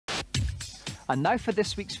And now for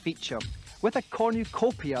this week's feature. With a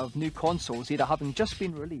cornucopia of new consoles either having just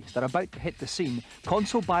been released or about to hit the scene,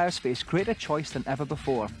 console buyers face greater choice than ever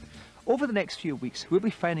before. Over the next few weeks, we'll be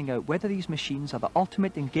finding out whether these machines are the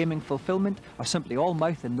ultimate in gaming fulfillment or simply all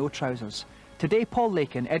mouth and no trousers. Today, Paul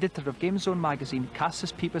Lakin, editor of GameZone magazine, casts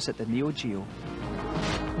his peepers at the Neo Geo.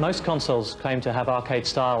 Most consoles claim to have arcade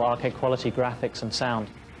style, arcade quality graphics and sound.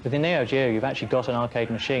 With the Neo Geo, you've actually got an arcade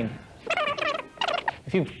machine.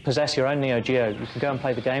 If you possess your own Neo Geo, you can go and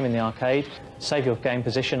play the game in the arcade, save your game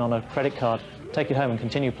position on a credit card, take it home and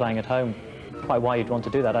continue playing at home. Quite why you'd want to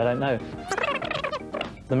do that, I don't know.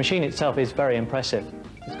 The machine itself is very impressive.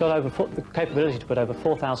 It's got the capability to put over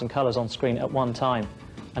 4,000 colours on screen at one time,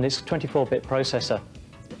 and its 24-bit processor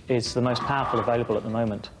is the most powerful available at the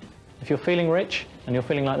moment. If you're feeling rich and you're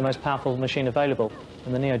feeling like the most powerful machine available,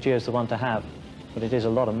 then the Neo Geo is the one to have, but it is a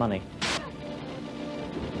lot of money.